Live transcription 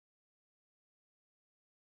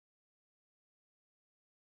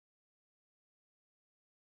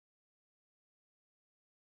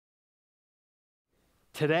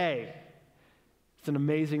today. It's an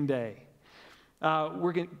amazing day.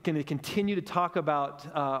 We're going to continue to talk about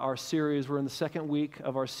our series. We're in the second week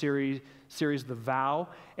of our series The Vow,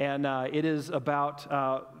 and it is about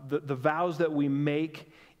the vows that we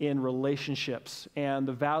make in relationships and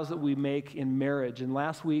the vows that we make in marriage. And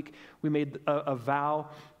last week, we made a vow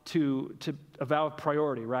a vow of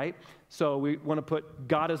priority, right? So we want to put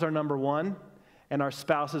God as our number one and our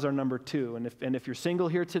spouse as our number two. And if you're single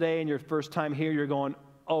here today and your first time here, you're going,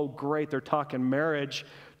 oh, great, they're talking marriage.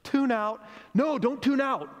 Tune out. No, don't tune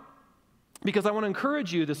out. Because I want to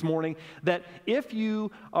encourage you this morning that if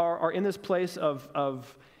you are in this place of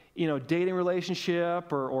dating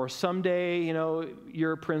relationship or someday,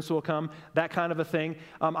 your prince will come, that kind of a thing,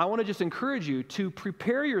 I want to just encourage you to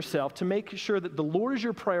prepare yourself to make sure that the Lord is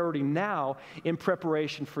your priority now in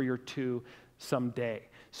preparation for your two someday.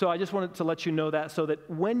 So I just wanted to let you know that so that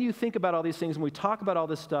when you think about all these things, when we talk about all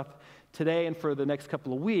this stuff today and for the next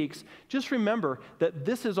couple of weeks, just remember that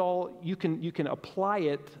this is all, you can apply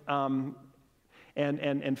it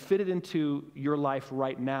and fit it into your life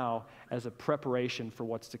right now as a preparation for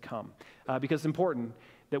what's to come. Because it's important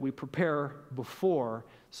that we prepare before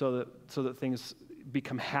so that things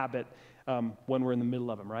become habit when we're in the middle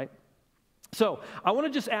of them, right? So I want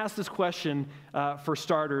to just ask this question for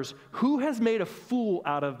starters. Who has made a fool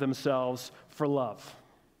out of themselves for love?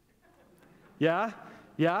 Yeah?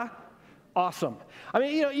 Yeah? Awesome. I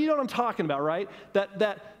mean, you know what I'm talking about, right?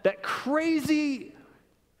 That crazy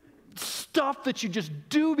stuff that you just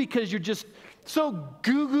do because you're just so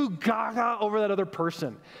goo-goo gaga over that other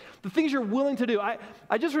person. The things you're willing to do.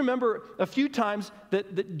 I just remember a few times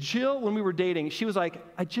that Jill, when we were dating, she was like,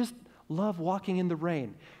 I just love walking in the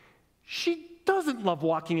rain. She doesn't love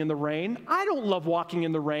walking in the rain. I don't love walking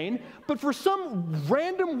in the rain. But for some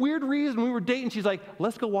random weird reason, we were dating, she's like,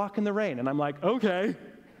 let's go walk in the rain. And I'm like, okay.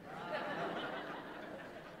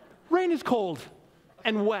 Rain is cold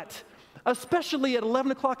and wet, especially at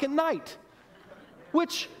 11 o'clock at night,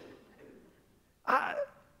 which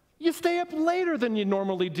you stay up later than you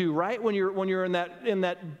normally do, right? When you're in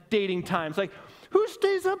that dating time. It's like, who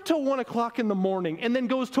stays up till 1 o'clock in the morning and then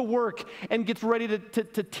goes to work and gets ready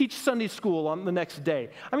to teach Sunday school on the next day?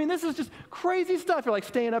 I mean, this is just crazy stuff. You're like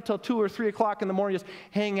staying up till 2 or 3 o'clock in the morning, just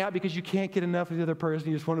hanging out because you can't get enough of the other person.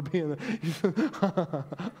 You just want to be in the,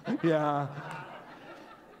 yeah.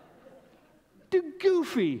 Do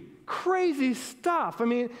goofy, crazy stuff. I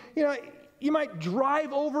mean, you might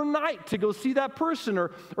drive overnight to go see that person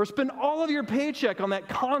or spend all of your paycheck on that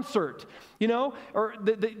concert, or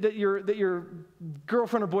that your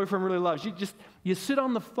girlfriend or boyfriend really loves. You sit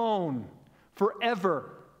on the phone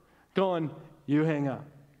forever going, you hang up.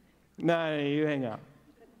 No, you hang up.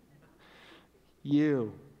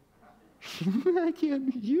 You. I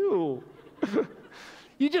can't, you.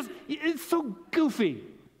 It's so goofy.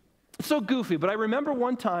 So goofy, but I remember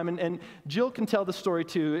one time, and Jill can tell the story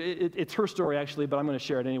too. It's her story actually, but I'm going to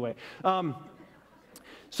share it anyway.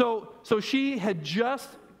 So she'd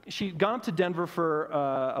gone up to Denver for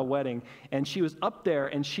a wedding, and she was up there,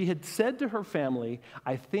 and she had said to her family,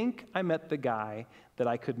 I think I met the guy that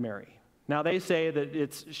I could marry. Now, they say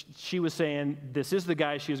that she was saying this is the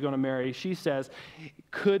guy she was going to marry. She says,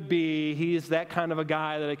 could be, he's that kind of a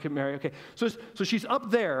guy that I could marry. Okay, so she's up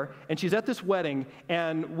there, and she's at this wedding,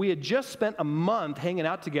 and we had just spent a month hanging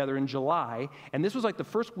out together in July, and this was like the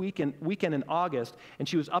first weekend in August, and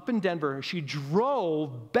she was up in Denver. She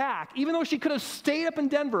drove back, even though she could have stayed up in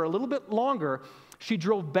Denver a little bit longer. She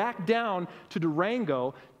drove back down to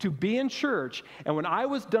Durango to be in church, and when I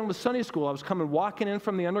was done with Sunday school, I was walking in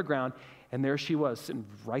from the underground, and there she was, sitting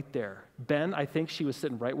right there. Ben, I think she was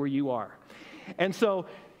sitting right where you are. And so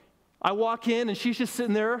I walk in, and she's just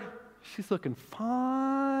sitting there. She's looking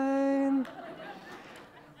fine.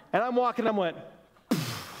 And I'm walking, I went,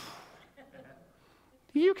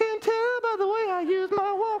 you can tell by the way I use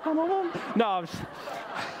my walk on a woman. No,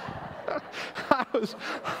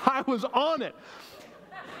 I was on it.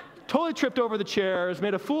 Totally tripped over the chairs,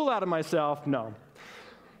 made a fool out of myself. No.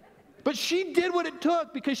 But she did what it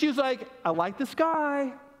took because she was like, I like this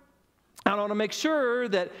guy. I want to make sure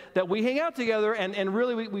that we hang out together. And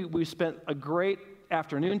really, we spent a great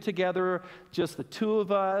afternoon together, just the two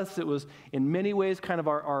of us. It was in many ways kind of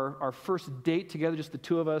our first date together, just the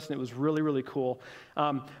two of us, and it was really, really cool.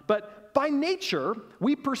 But by nature,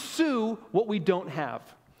 we pursue what we don't have.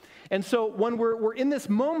 And so when we're in this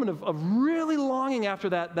moment of really longing after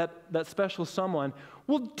that special someone,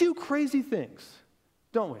 we'll do crazy things,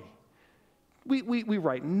 don't we? We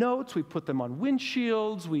write notes, we put them on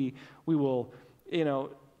windshields, we will,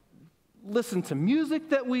 listen to music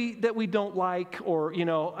that we don't like, or,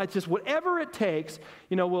 it's just whatever it takes,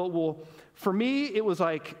 for me, it was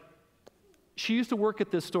like, she used to work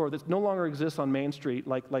at this store that no longer exists on Main Street,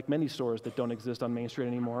 like many stores that don't exist on Main Street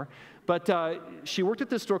anymore. But she worked at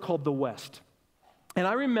this store called The West. And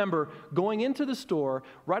I remember going into the store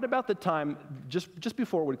right about the time, just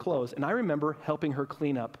before it would close, and I remember helping her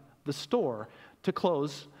clean up the store to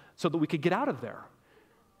close so that we could get out of there.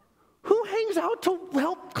 Who hangs out to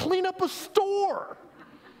help clean up a store?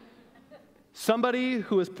 Somebody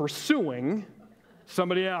who is pursuing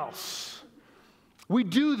somebody else. We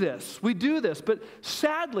do this, but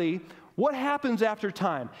sadly, what happens after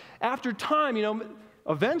time? After time,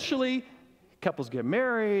 eventually couples get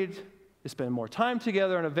married, they spend more time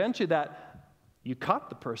together, and eventually you caught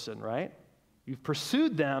the person, right? You've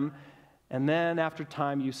pursued them, and then after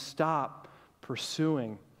time, you stop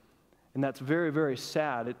pursuing. And that's very, very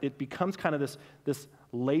sad. It becomes kind of this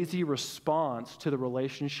lazy response to the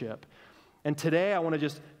relationship. And today, I want to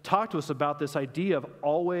just talk to us about this idea of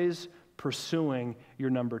always pursuing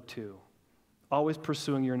your number two. Always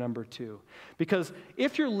pursuing your number two. Because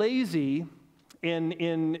if you're lazy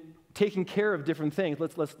in taking care of different things,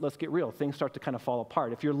 let's get real. Things start to kind of fall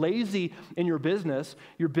apart. If you're lazy in your business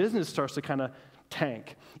starts to kind of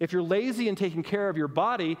tank. If you're lazy in taking care of your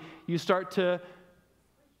body, you start to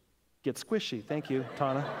get squishy. Thank you,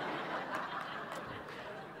 Tana.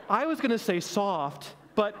 I was going to say soft,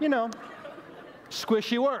 but,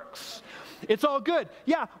 squishy works. It's all good.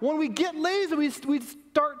 Yeah, when we get lazy, we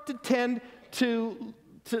start to tend to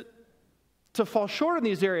fall short in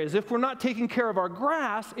these areas. If we're not taking care of our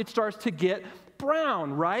grass, it starts to get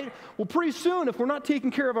brown, right? Well, pretty soon, if we're not taking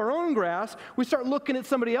care of our own grass, we start looking at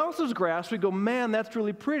somebody else's grass. We go, man, that's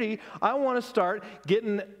really pretty. I want to start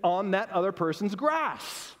getting on that other person's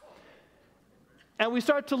grass. And we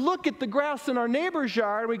start to look at the grass in our neighbor's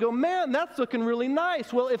yard, and we go, man, that's looking really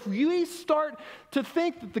nice. Well, if we start to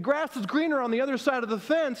think that the grass is greener on the other side of the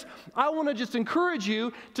fence, I want to just encourage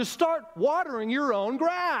you to start watering your own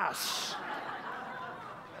grass.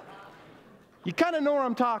 You kind of know where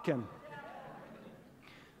I'm talking.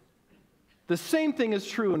 The same thing is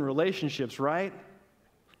true in relationships, right?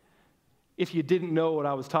 If you didn't know what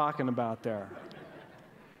I was talking about there.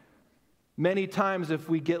 Many times if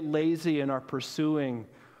we get lazy in our pursuing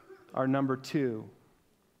our number two,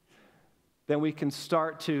 then we can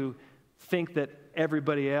start to think that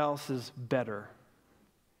everybody else is better.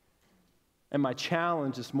 And my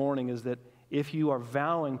challenge this morning is that if you are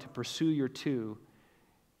vowing to pursue your two,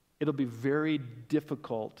 it'll be very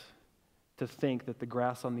difficult to think that the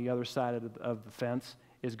grass on the other side of the fence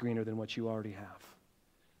is greener than what you already have.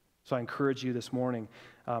 So I encourage you this morning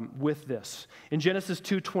with this. In Genesis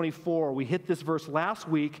 2:24, we hit this verse last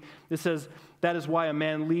week. It says, that is why a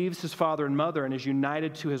man leaves his father and mother and is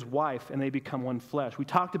united to his wife, and they become one flesh. We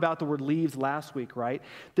talked about the word leaves last week, right?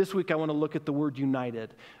 This week I want to look at the word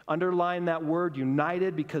united. Underline that word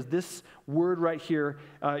united, because this word right here,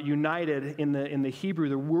 united, in the Hebrew,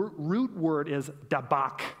 the root word is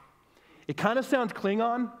dabak. It kind of sounds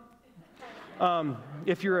Klingon,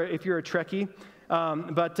 if you're a Trekkie.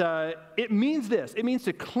 But it means this. It means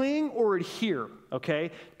to cling or adhere,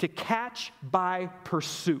 okay? To catch by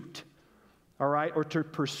pursuit, all right? Or to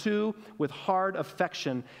pursue with hard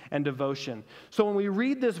affection and devotion. So when we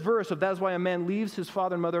read this verse of that is why a man leaves his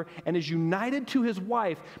father and mother and is united to his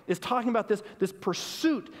wife, is talking about this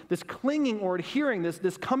pursuit, this clinging or adhering,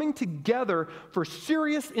 this coming together for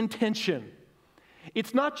serious intention.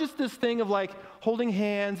 It's not just this thing of like holding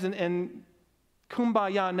hands and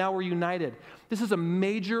kumbaya, now we're united. This is a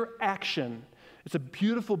major action. It's a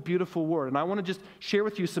beautiful, beautiful word. And I want to just share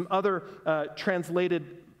with you some other translated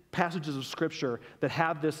passages of Scripture that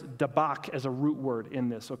have this dabak as a root word in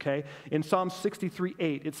this, okay? In Psalm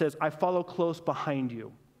 63:8, it says, I follow close behind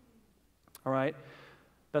you. All right?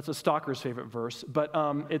 That's a stalker's favorite verse, but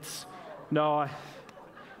no,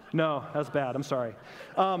 that's bad. I'm sorry.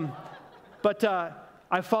 But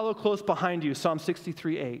I follow close behind you, Psalm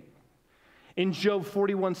 63:8. In Job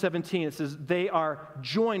 41:17, it says, they are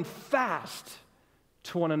joined fast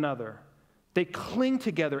to one another. They cling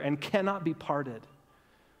together and cannot be parted.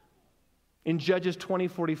 In Judges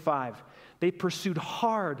 20:45, they pursued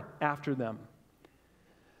hard after them.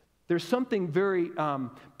 There's something very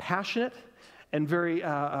passionate and very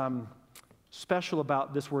special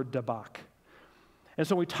about this word dabak. And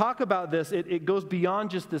so when we talk about this, it goes beyond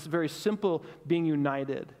just this very simple being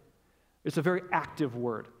united. It's a very active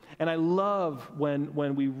word. And I love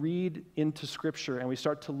when we read into Scripture and we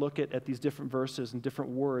start to look at these different verses and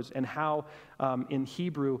different words, and how in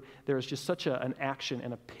Hebrew there is just such an action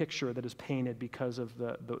and a picture that is painted because of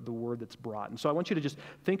the word that's brought. And so I want you to just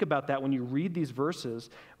think about that when you read these verses,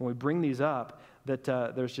 when we bring these up, that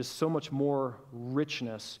there's just so much more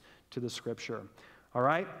richness to the Scripture. All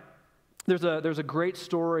right? There's a great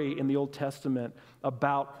story in the Old Testament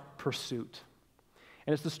about pursuit.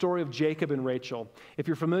 And it's the story of Jacob and Rachel. If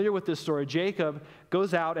you're familiar with this story, Jacob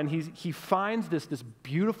goes out and he finds this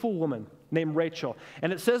beautiful woman named Rachel.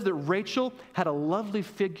 And it says that Rachel had a lovely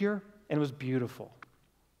figure and was beautiful.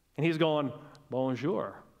 And he's going,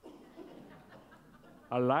 bonjour.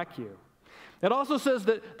 I like you. It also says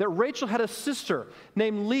that Rachel had a sister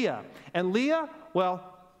named Leah. And Leah,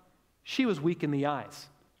 well, she was weak in the eyes.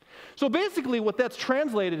 So basically what that's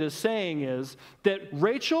translated as saying is that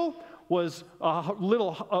Rachel was a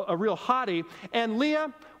real hottie, and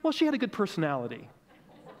Leah, well, she had a good personality.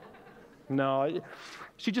 No,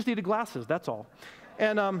 she just needed glasses, that's all.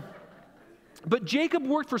 And but Jacob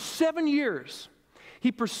worked for 7 years.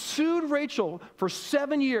 He pursued Rachel for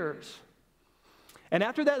 7 years. And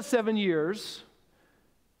after that 7 years,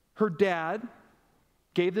 her dad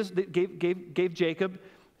gave Jacob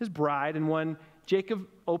his bride, and when Jacob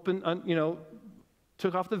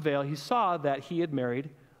took off the veil, he saw that he had married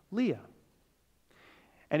Leah.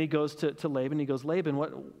 And he goes to Laban. He goes, Laban,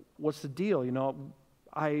 what's the deal? You know,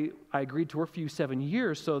 I agreed to work for you 7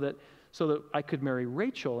 years so that I could marry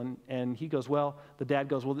Rachel. And he goes, well, the dad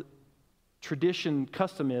goes, well, the tradition,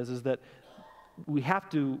 custom is that we have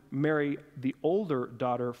to marry the older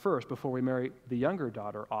daughter first before we marry the younger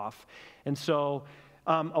daughter off. And so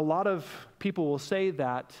a lot of people will say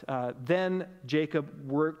that then Jacob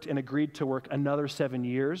worked and agreed to work another 7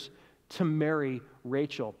 years to marry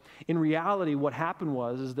Rachel. In reality, what happened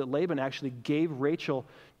is that Laban actually gave Rachel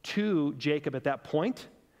to Jacob at that point,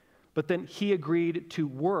 but then he agreed to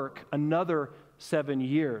work another 7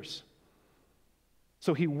 years.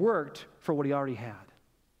 So he worked for what he already had.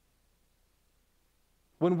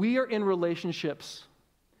 When we are in relationships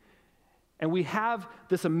and we have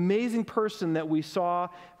this amazing person that we saw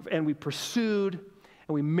and we pursued and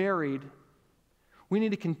we married, we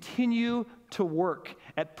need to continue to work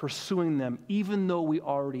at pursuing them, even though we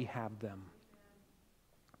already have them.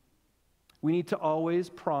 We need to always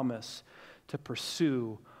promise to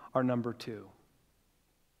pursue our number two.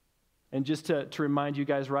 And just to remind you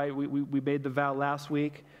guys, right, we made the vow last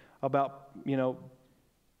week about,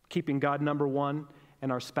 keeping God number one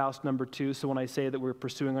and our spouse number two. So when I say that we're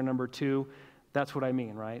pursuing our number two, that's what I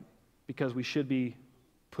mean, right? Because we should be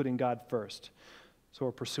putting God first. So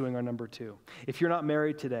we're pursuing our number two. If you're not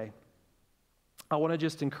married today, I want to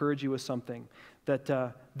just encourage you with something,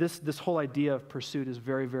 that this whole idea of pursuit is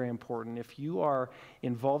very, very important. If you are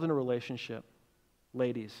involved in a relationship,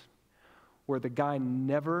 ladies, where the guy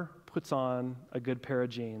never puts on a good pair of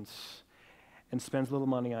jeans and spends a little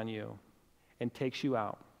money on you and takes you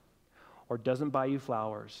out, or doesn't buy you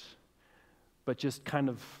flowers, but just kind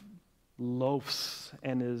of loafs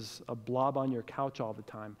and is a blob on your couch all the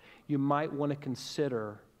time, you might want to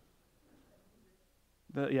consider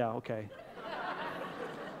okay.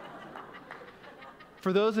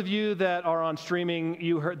 For those of you that are on streaming,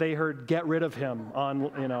 they heard "get rid of him" on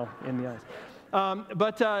in the eyes.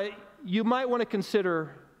 But you might want to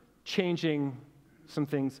consider changing some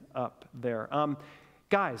things up there.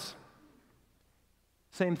 Guys,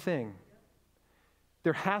 same thing.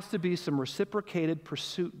 There has to be some reciprocated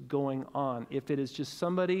pursuit going on. If it is just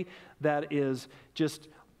somebody that is just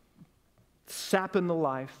sapping the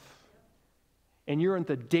life and you're in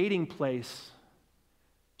the dating place,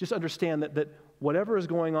 just understand that whatever is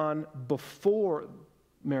going on before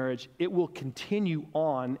marriage, it will continue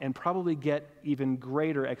on and probably get even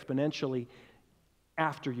greater exponentially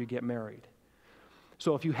after you get married.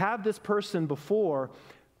 So if you have this person before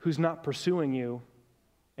who's not pursuing you,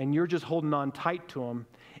 and you're just holding on tight to them,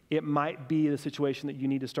 it might be the situation that you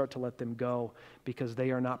need to start to let them go because they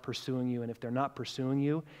are not pursuing you. And if they're not pursuing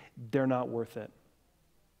you, they're not worth it.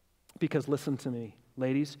 Because listen to me,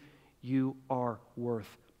 ladies, you are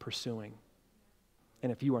worth pursuing.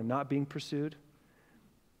 And if you are not being pursued,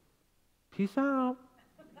 peace out.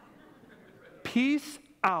 Peace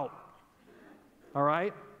out. All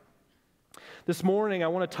right? This morning, I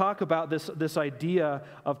want to talk about this idea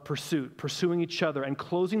of pursuit, pursuing each other, and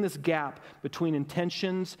closing this gap between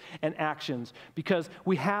intentions and actions. Because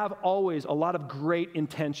we have always a lot of great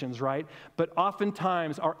intentions, right? But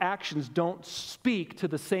oftentimes, our actions don't speak to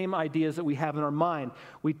the same ideas that we have in our mind.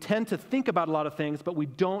 We tend to think about a lot of things, but we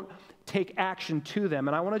don't take action to them.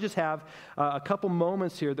 And I want to just have a couple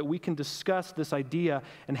moments here that we can discuss this idea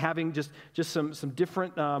and having just some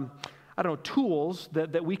different, tools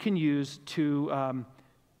that we can use to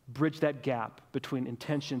bridge that gap between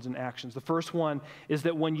intentions and actions. The first one is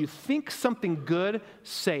that when you think something good,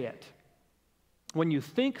 say it. When you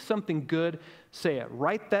think something good, say it.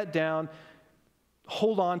 Write that down.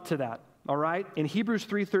 Hold on to that. All right? In Hebrews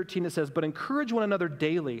 3:13 it says, "But encourage one another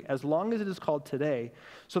daily, as long as it is called today,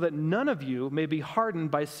 so that none of you may be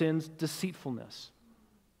hardened by sin's deceitfulness."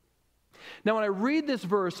 Now, when I read this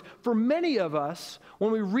verse, for many of us,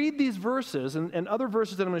 when we read these verses and other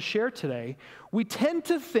verses that I'm going to share today, we tend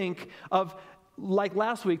to think of, like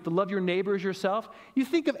last week, the love your neighbor as yourself. You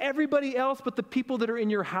think of everybody else but the people that are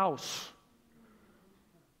in your house.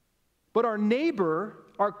 But our neighbor,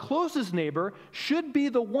 our closest neighbor, should be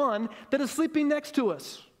the one that is sleeping next to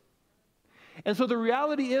us. And so the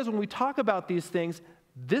reality is, when we talk about these things,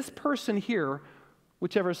 this person here,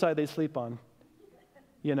 whichever side they sleep on,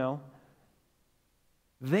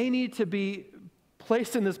 they need to be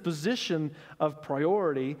placed in this position of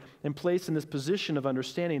priority and placed in this position of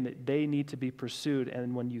understanding that they need to be pursued.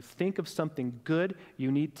 And when you think of something good,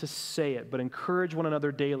 you need to say it. But encourage one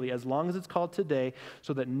another daily, as long as it's called today,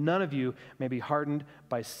 so that none of you may be hardened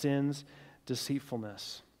by sin's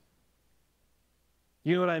deceitfulness.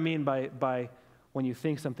 You know what I mean by when you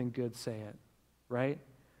think something good, say it, right?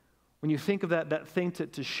 When you think of that thing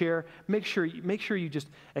to share, make sure you just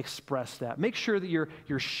express that. Make sure that you're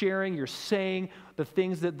sharing, you're saying the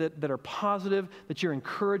things that are positive, that you're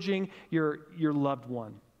encouraging your loved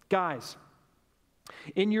one. Guys,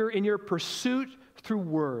 in your pursuit through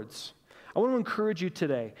words, I want to encourage you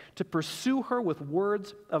today to pursue her with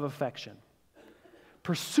words of affection.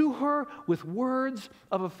 Pursue her with words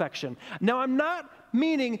of affection. Now, I'm not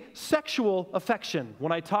meaning sexual affection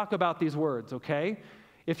when I talk about these words, okay?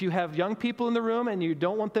 If you have young people in the room and you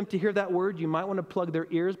don't want them to hear that word, you might want to plug their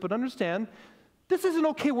ears, but understand, this is an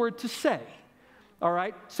okay word to say, all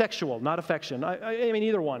right? Sexual, not affection. I mean,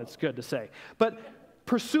 either one, it's good to say. But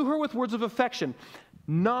pursue her with words of affection,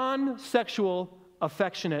 non-sexual,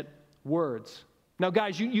 affectionate words. Now,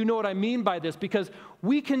 guys, you know what I mean by this, because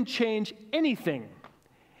we can change anything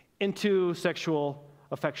into sexual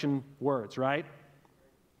affection words, right?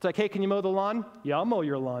 It's like, hey, can you mow the lawn? Yeah, I'll mow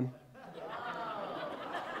your lawn.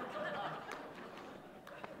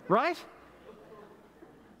 Right?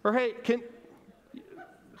 Or hey,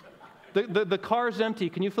 the car's empty.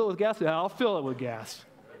 Can you fill it with gas? Yeah, I'll fill it with gas.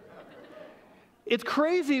 It's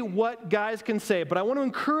crazy what guys can say, but I want to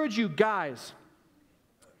encourage you guys,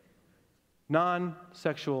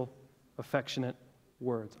 non-sexual, affectionate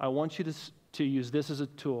words. I want you to use this as a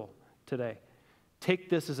tool today. Take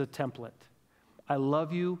this as a template. I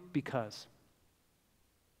love you because.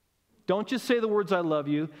 Don't just say the words I love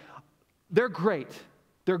you. They're great.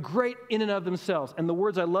 They're great in and of themselves. And the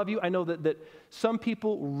words I love you, I know that some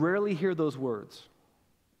people rarely hear those words.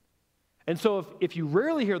 And so if you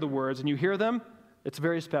rarely hear the words and you hear them, it's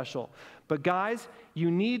very special. But guys,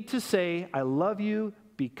 you need to say, I love you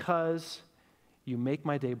because you make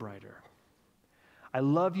my day brighter. I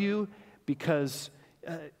love you because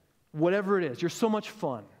whatever it is, you're so much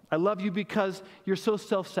fun. I love you because you're so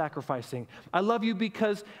self-sacrificing. I love you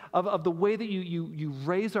because of the way that you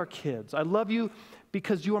raise our kids. I love you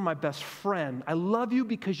because you are my best friend. I love you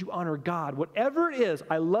because you honor God. Whatever it is,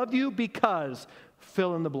 I love you because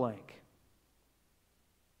fill in the blank.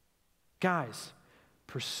 Guys,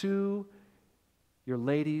 pursue your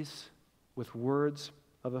ladies with words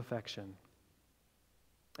of affection.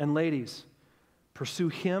 And ladies, pursue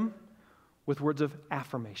him with words of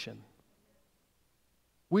affirmation.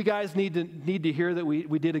 We guys need to hear that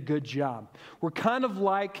we did a good job. We're kind of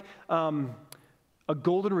like a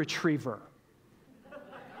golden retriever.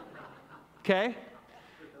 Okay?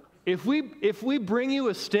 If we bring you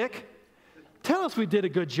a stick, tell us we did a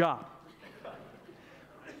good job.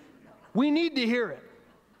 We need to hear it.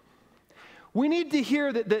 We need to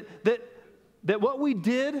hear that what we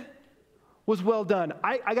did was well done.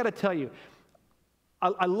 I got to tell you,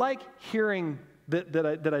 I like hearing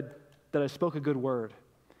that I spoke a good word.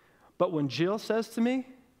 But when Jill says to me,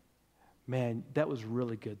 man, that was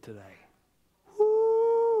really good today.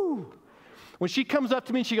 Woo! When she comes up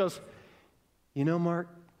to me and she goes, you know, Mark,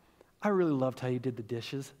 I really loved how you did the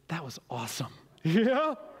dishes. That was awesome.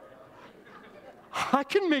 Yeah? I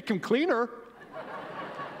can make them cleaner.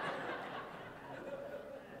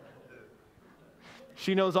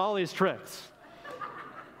 She knows all these tricks.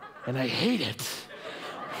 And I hate it.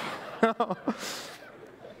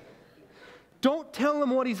 Don't tell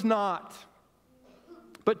him what he's not.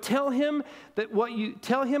 But tell him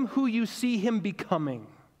who you see him becoming.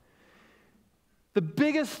 The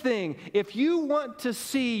biggest thing, if you want to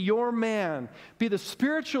see your man be the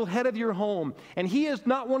spiritual head of your home, and he is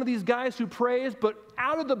not one of these guys who prays, but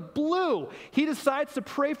out of the blue, he decides to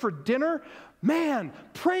pray for dinner, man,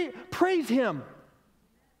 praise him.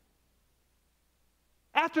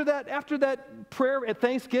 After that prayer at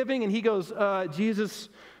Thanksgiving, and he goes, Jesus,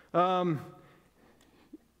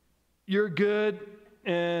 you're good,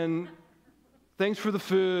 and thanks for the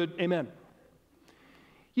food, amen.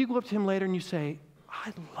 You go up to him later and you say,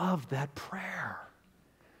 I love that prayer.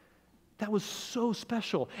 That was so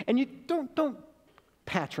special. And you don't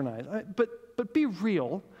patronize, but be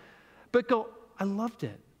real. But go, I loved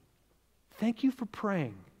it. Thank you for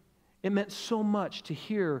praying. It meant so much to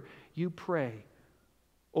hear you pray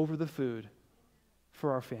over the food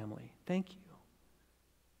for our family. Thank you.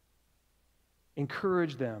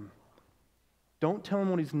 Encourage them. Don't tell him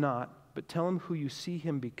what he's not, but tell him who you see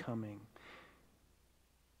him becoming.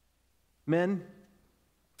 Men,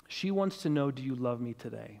 she wants to know, do you love me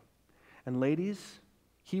today? And ladies,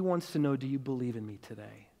 he wants to know, do you believe in me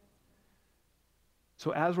today?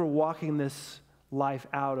 So as we're walking this life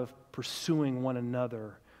out of pursuing one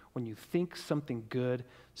another, when you think something good,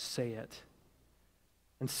 say it.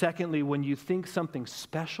 And secondly, when you think something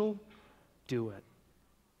special, do it.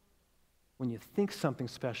 When you think something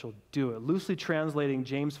special, do it. Loosely translating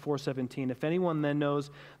James 4:17, if anyone then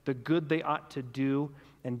knows the good they ought to do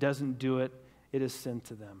and doesn't do it, it is sin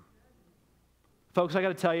to them. Folks, I got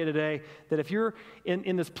to tell you today that if you're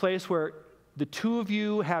in this place where the two of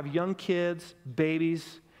you have young kids,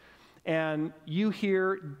 babies, and you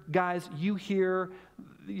hear, guys, you hear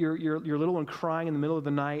your little one crying in the middle of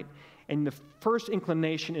the night, and the first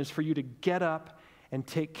inclination is for you to get up and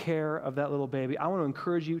take care of that little baby, I want to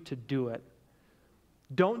encourage you to do it.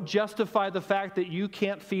 Don't justify the fact that you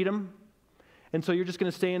can't feed him, and so you're just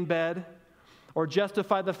going to stay in bed. Or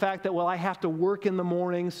justify the fact that, well, I have to work in the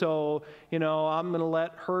morning, so, I'm going to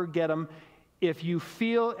let her get him. If you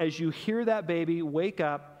feel, as you hear that baby, wake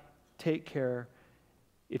up, take care.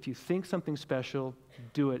 If you think something special,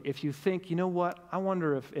 do it. If you think, you know what, I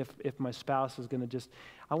wonder if my spouse is going to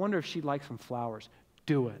I wonder if she'd like some flowers,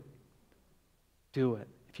 do it. Do it.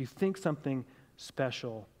 If you think something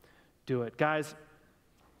special, do it. Guys,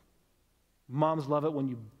 moms love it when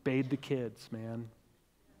you bathe the kids, man.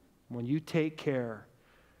 When you take care,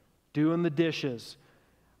 doing the dishes.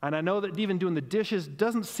 And I know that even doing the dishes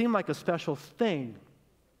doesn't seem like a special thing.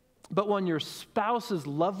 But when your spouse's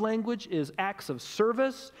love language is acts of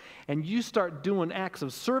service, and you start doing acts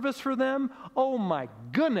of service for them, oh my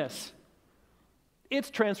goodness, it's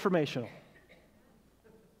transformational.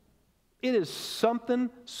 It is something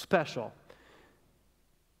special.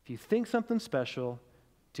 If you think something special,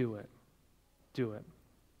 do it. Do it.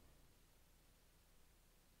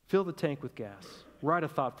 Fill the tank with gas. Write a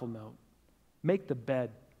thoughtful note. Make the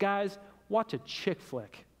bed. Guys, watch a chick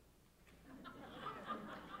flick.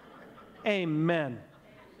 Amen.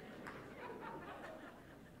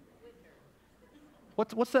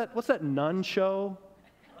 What's that nun show?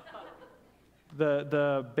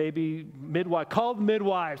 The baby midwife. Call the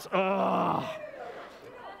Midwives. Ugh.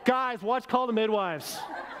 Guys, watch Call the Midwives.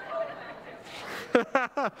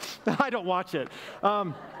 I don't watch it.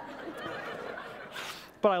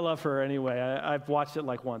 But I love her anyway. I've watched it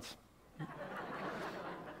like once.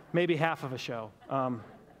 Maybe half of a show.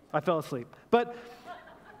 I fell asleep.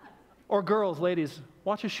 Or girls, ladies,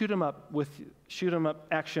 watch a shoot 'em up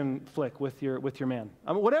action flick with your man.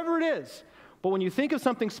 Whatever it is. But when you think of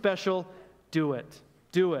something special, do it.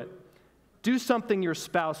 Do it. Do something your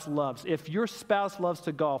spouse loves. If your spouse loves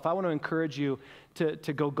to golf, I want to encourage you to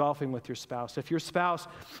go golfing with your spouse. If your spouse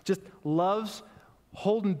just loves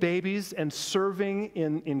holding babies and serving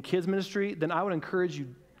in kids ministry, then I would encourage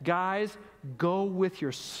you, guys, go with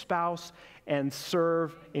your spouse and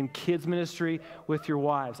serve in kids ministry with your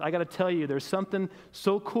wives. I got to tell you, there's something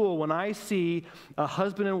so cool when I see a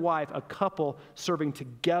husband and wife, a couple, serving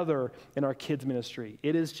together in our kids ministry.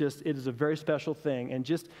 It is a very special thing. And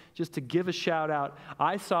just to give a shout out,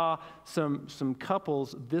 I saw some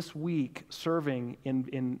couples this week serving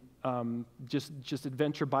in just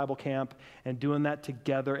Adventure Bible Camp and doing that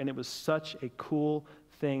together, and it was such a cool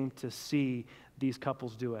thing to see these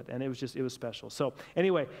couples do it, and it was special. So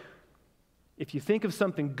anyway, if you think of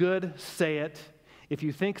something good, say it. If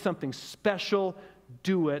you think something special,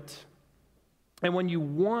 do it. And when you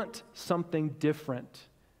want something different,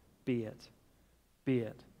 be it. Be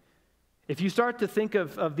it. If you start to think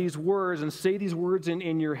of these words and say these words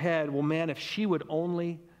in your head, well, man, if she would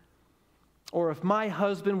only, or if my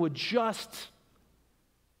husband would just,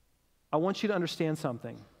 I want you to understand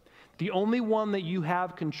something. The only one that you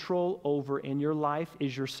have control over in your life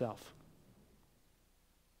is yourself.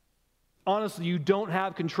 Honestly, you don't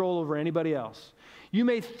have control over anybody else. You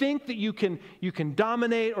may think that you can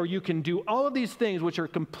dominate or you can do all of these things which are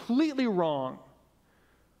completely wrong.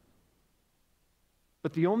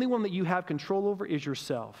 But the only one that you have control over is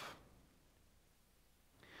yourself.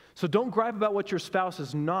 So don't gripe about what your spouse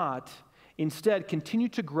is not. Instead, continue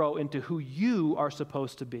to grow into who you are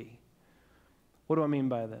supposed to be. What do I mean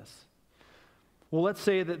by this? Well, let's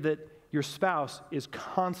say that your spouse is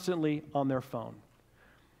constantly on their phone.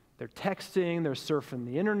 They're texting, they're surfing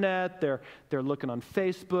the internet, they're looking on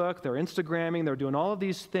Facebook, they're Instagramming, they're doing all of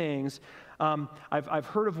these things. I've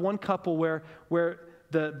heard of one couple where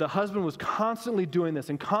the husband was constantly doing this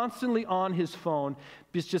and constantly on his phone,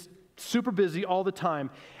 just super busy all the time.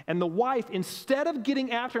 And the wife, instead of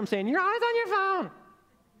getting after him saying, "You're always on your phone.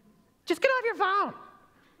 Just get off your phone.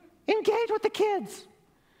 Engage with the kids."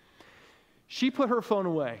 She put her phone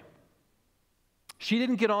away. She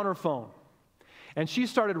didn't get on her phone. And she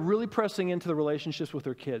started really pressing into the relationships with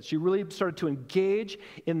her kids. She really started to engage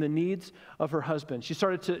in the needs of her husband. She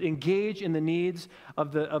started to engage in the needs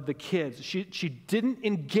of the kids. She didn't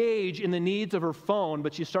engage in the needs of her phone,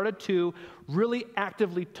 but she started to really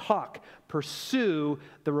actively pursue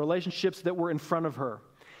the relationships that were in front of her.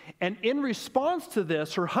 And in response to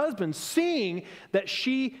this, her husband, seeing that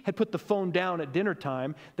she had put the phone down at dinner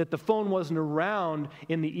time, that the phone wasn't around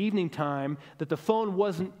in the evening time, that the phone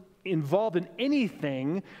wasn't involved in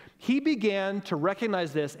anything, he began to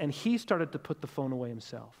recognize this, and he started to put the phone away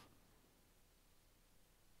himself.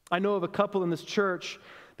 I know of a couple in this church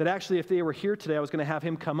that actually, if they were here today, I was going to have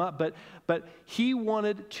him come up, but he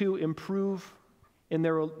wanted to improve in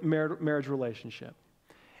their marriage relationship.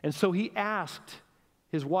 And so he asked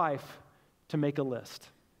his wife to make a list.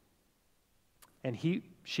 And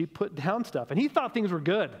she put down stuff, and he thought things were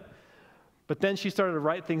good. But then she started to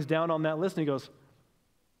write things down on that list, and he goes,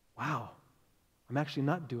 "Wow, I'm actually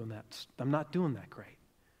not doing that. I'm not doing that great."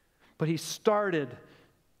 But he started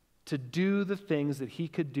to do the things that he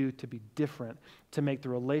could do to be different, to make the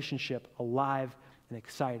relationship alive and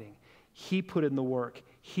exciting. He put in the work.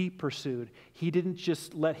 He pursued. He didn't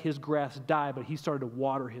just let his grass die, but he started to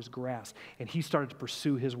water his grass, and he started to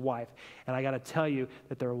pursue his wife. And I got to tell you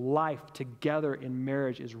that their life together in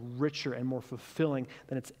marriage is richer and more fulfilling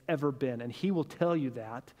than it's ever been. And he will tell you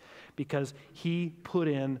that because he put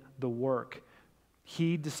in the work.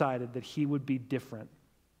 He decided that he would be different.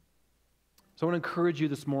 So I want to encourage you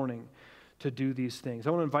this morning to do these things.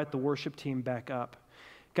 I want to invite the worship team back up.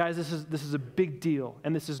 Guys, this is a big deal,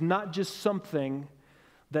 and this is not just something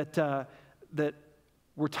that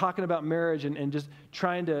we're talking about marriage and just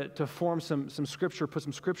trying to form some scripture, put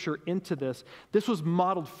some scripture into this. This was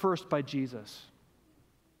modeled first by Jesus.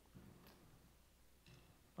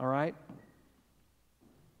 All right?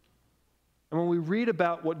 And when we read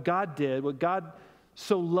about what God did, what God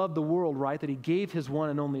so loved the world, right, that he gave his one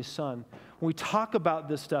and only son. When we talk about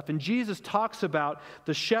this stuff, and Jesus talks about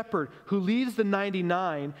the shepherd who leaves the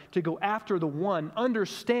 99 to go after the one,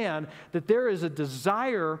 understand that there is a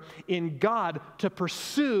desire in God to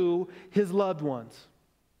pursue his loved ones.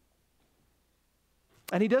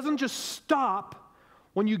 And he doesn't just stop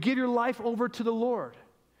when you give your life over to the Lord.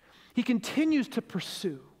 He continues to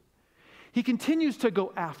pursue. He continues to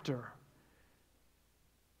go after.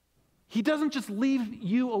 He doesn't just leave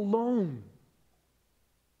you alone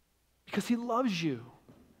because he loves you.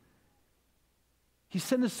 He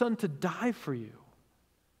sent his son to die for you.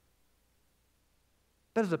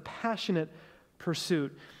 That is a passionate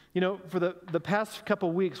pursuit. You know, for the past couple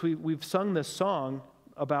of weeks, we've sung this song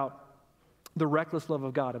about the reckless love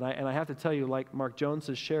of God. And I have to tell you, like Mark Jones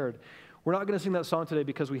has shared, we're not going to sing that song today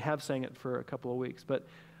because we have sang it for a couple of weeks. But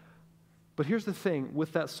here's the thing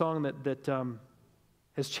with that song that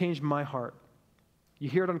has changed my heart. You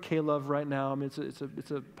hear it on K-Love right now. I mean,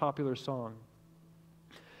 it's a popular song.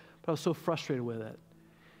 But I was so frustrated with it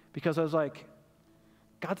because I was like,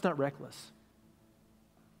 God's not reckless.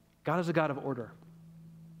 God is a God of order.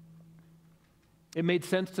 It made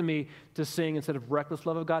sense to me to sing, instead of reckless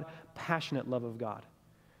love of God, passionate love of God.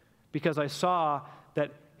 Because I saw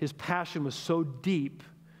that his passion was so deep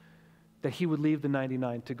that he would leave the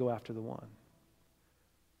 99 to go after the one.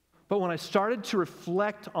 But when I started to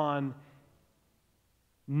reflect on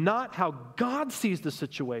not how God sees the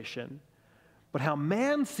situation, but how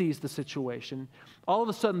man sees the situation, all of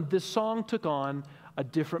a sudden this song took on a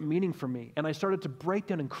different meaning for me. And I started to break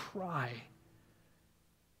down and cry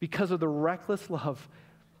because of the reckless love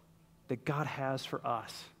that God has for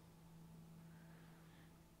us.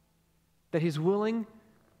 That he's willing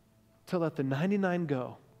to let the 99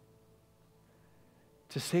 go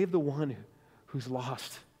to save the one who's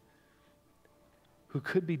lost, who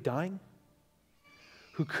could be dying,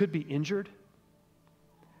 who could be injured,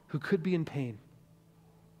 who could be in pain.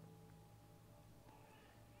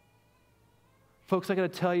 Folks, I got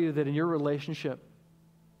to tell you that in your relationship,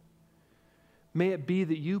 may it be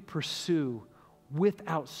that you pursue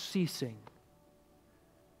without ceasing,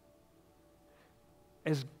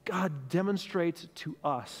 as God demonstrates to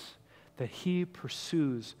us that He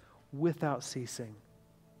pursues without ceasing.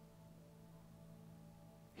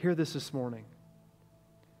 Hear this morning,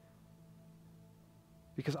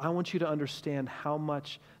 because I want you to understand how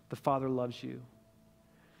much the Father loves you.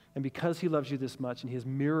 And because He loves you this much and He has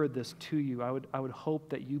mirrored this to you, I would hope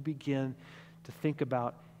that you begin to think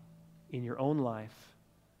about in your own life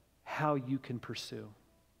how you can pursue.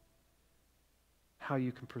 How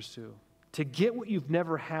you can pursue. To get what you've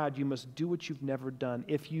never had, you must do what you've never done.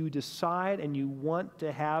 If you decide and you want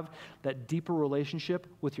to have that deeper relationship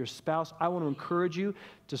with your spouse, I want to encourage you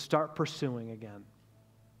to start pursuing again.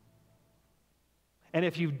 And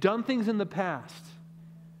if you've done things in the past,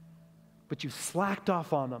 but you've slacked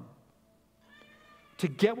off on them, to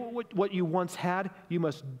get what you once had, you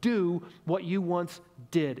must do what you once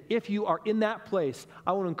did. If you are in that place,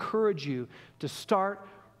 I want to encourage you to start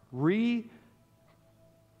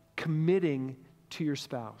committing to your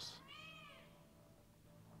spouse.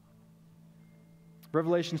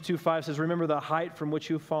 Revelations 2:5 says, remember the height from which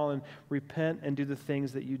you've fallen, repent and do the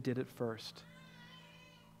things that you did at first.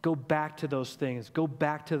 Go back to those things. Go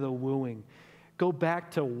back to the wooing. Go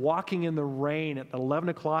back to walking in the rain at 11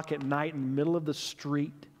 o'clock at night in the middle of the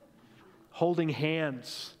street, holding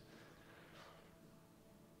hands.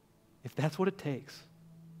 If that's what it takes,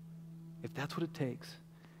 if that's what it takes,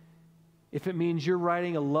 if it means you're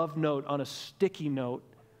writing a love note on a sticky note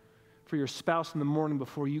for your spouse in the morning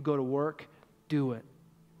before you go to work, do it.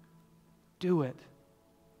 Do it.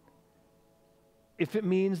 If it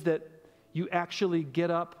means that you actually get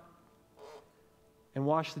up and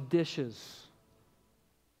wash the dishes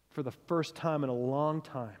for the first time in a long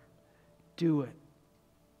time, do it.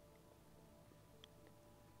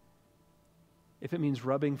 If it means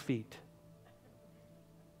rubbing feet,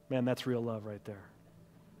 man, that's real love right there.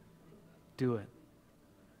 Do it.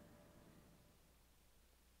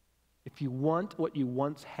 If you want what you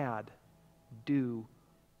once had, do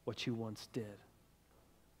what you once did.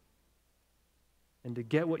 And to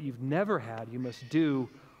get what you've never had, you must do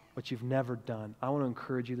what you've never done. I want to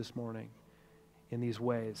encourage you this morning in these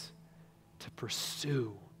ways to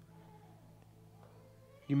pursue.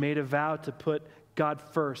 You made a vow to put God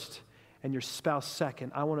first and your spouse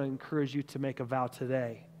second. I want to encourage you to make a vow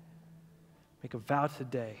today. Make a vow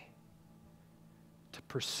today to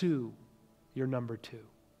pursue your number two.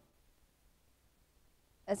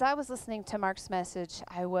 As I was listening to Mark's message,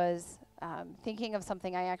 I was thinking of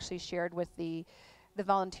something I actually shared with the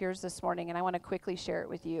volunteers this morning, and I want to quickly share it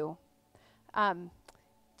with you.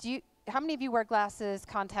 How many of you wear glasses,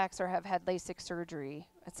 contacts, or have had LASIK surgery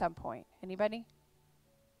at some point? Anybody?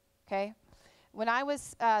 Okay. When I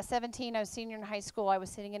was 17, I was senior in high school, I was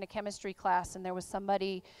sitting in a chemistry class, and there was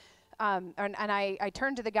somebody, and I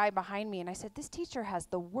turned to the guy behind me, and I said, this teacher has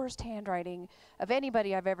the worst handwriting of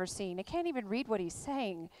anybody I've ever seen. I can't even read what he's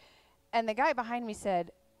saying. And the guy behind me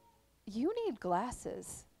said, you need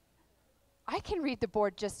glasses. I can read the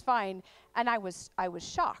board just fine. And I was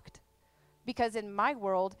shocked, because in my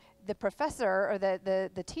world, the professor or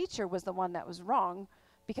the teacher was the one that was wrong,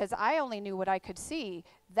 because I only knew what I could see.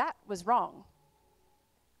 That was wrong.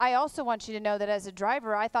 I also want you to know that as a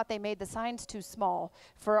driver, I thought they made the signs too small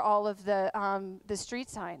for all of the street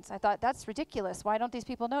signs. I thought, that's ridiculous. Why don't these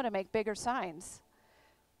people know to make bigger signs?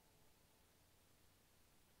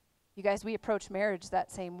 You guys, we approach marriage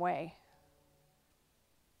that same way.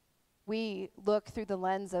 We look through the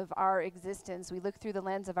lens of our existence. We look through the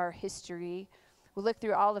lens of our history. We look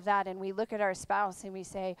through all of that, and we look at our spouse and we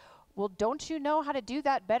say, well, don't you know how to do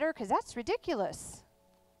that better? Because that's ridiculous.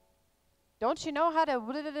 Don't you know how to,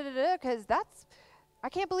 because I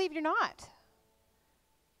can't believe you're not.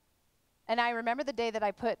 And I remember the day that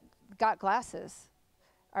I got glasses,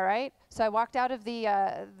 all right? So I walked out of the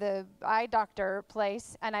eye doctor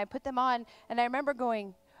place, and I put them on, and I remember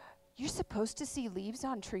going, you're supposed to see leaves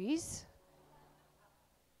on trees?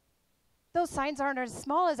 Those signs aren't as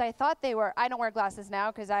small as I thought they were. I don't wear glasses now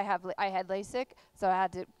because I had LASIK, so I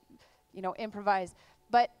had to, improvise.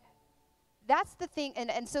 But that's the thing,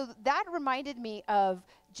 and so that reminded me of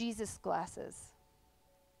Jesus' glasses.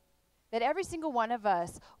 That every single one of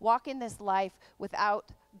us walk in this life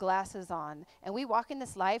without glasses on. And we walk in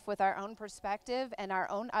this life with our own perspective and our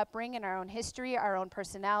own upbringing, our own history, our own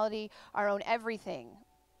personality, our own everything.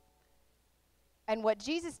 And what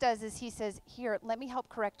Jesus does is he says, here, let me help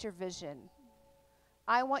correct your vision.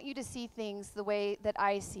 I want you to see things the way that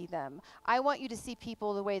I see them. I want you to see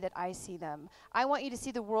people the way that I see them. I want you to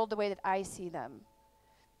see the world the way that I see them.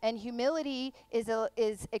 And humility is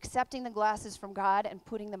accepting the glasses from God and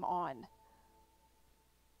putting them on.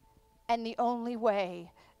 And the only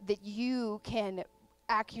way that you can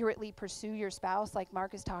accurately pursue your spouse, like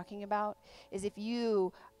Mark is talking about, is if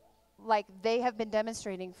you, like they have been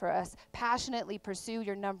demonstrating for us, passionately pursue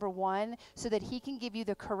your number one so that he can give you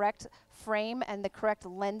the correct frame and the correct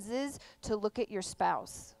lenses to look at your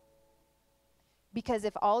spouse. Because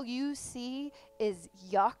if all you see is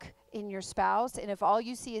yuck in your spouse, and if all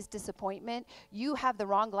you see is disappointment, you have the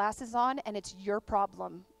wrong glasses on, and it's your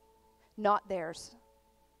problem, not theirs.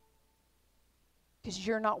 Because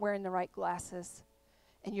you're not wearing the right glasses,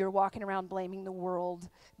 and you're walking around blaming the world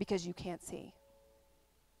because you can't see.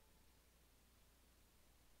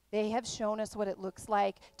 They have shown us what it looks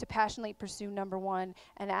like to passionately pursue number one,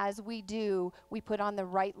 and as we do, we put on the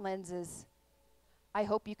right lenses. I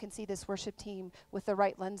hope you can see this worship team with the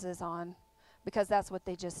right lenses on, because that's what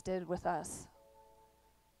they just did with us.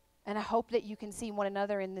 And I hope that you can see one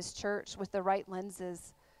another in this church with the right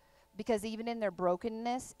lenses, because even in their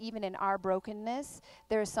brokenness, even in our brokenness,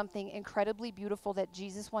 there is something incredibly beautiful that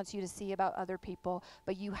Jesus wants you to see about other people.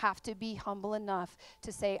 But you have to be humble enough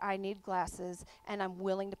to say, I need glasses, and I'm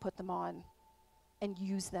willing to put them on and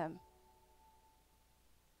use them.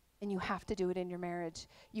 And you have to do it in your marriage.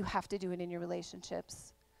 You have to do it in your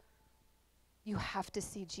relationships. You have to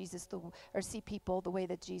see see people the way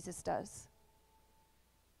that Jesus does.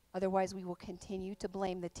 Otherwise, we will continue to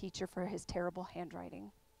blame the teacher for his terrible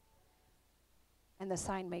handwriting, and the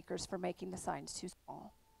sign makers for making the signs too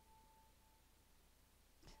small.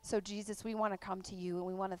 So Jesus, we want to come to you, and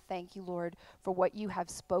we want to thank you, Lord, for what you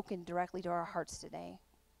have spoken directly to our hearts today.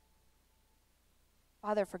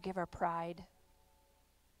 Father, forgive our pride.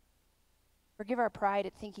 Forgive our pride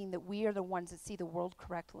at thinking that we are the ones that see the world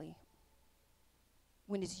correctly,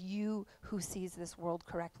 when it's you who sees this world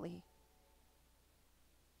correctly.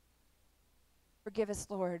 Forgive us,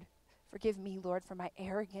 Lord. Forgive me, Lord, for my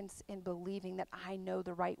arrogance in believing that I know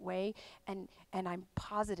the right way, and I'm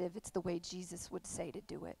positive it's the way Jesus would say to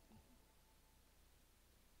do it.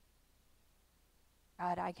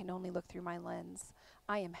 God, I can only look through my lens.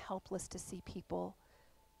 I am helpless to see people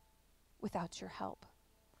without your help.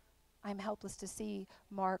 I'm helpless to see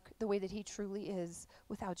Mark the way that he truly is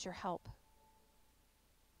without your help.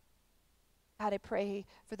 God, I pray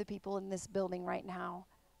for the people in this building right now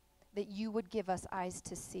that you would give us eyes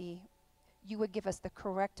to see. You would give us the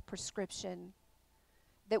correct prescription,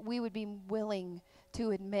 that we would be willing to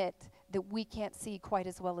admit that we can't see quite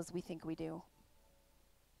as well as we think we do.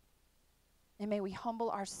 And may we humble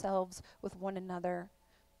ourselves with one another,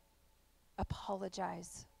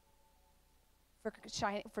 apologize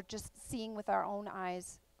for just seeing with our own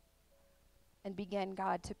eyes, and begin,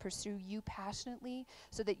 God, to pursue you passionately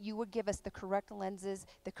so that you would give us the correct lenses,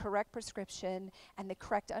 the correct prescription, and the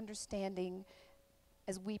correct understanding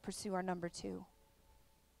as we pursue our number two.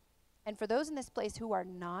 And for those in this place who are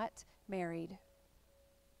not married,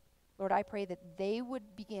 Lord, I pray that they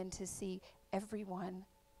would begin to see everyone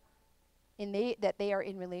that they are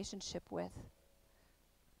in relationship with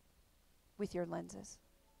your lenses.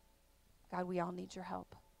 God, we all need your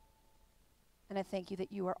help. And I thank you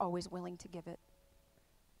that you are always willing to give it.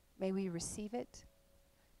 May we receive it,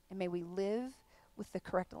 and may we live with the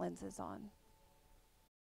correct lenses on.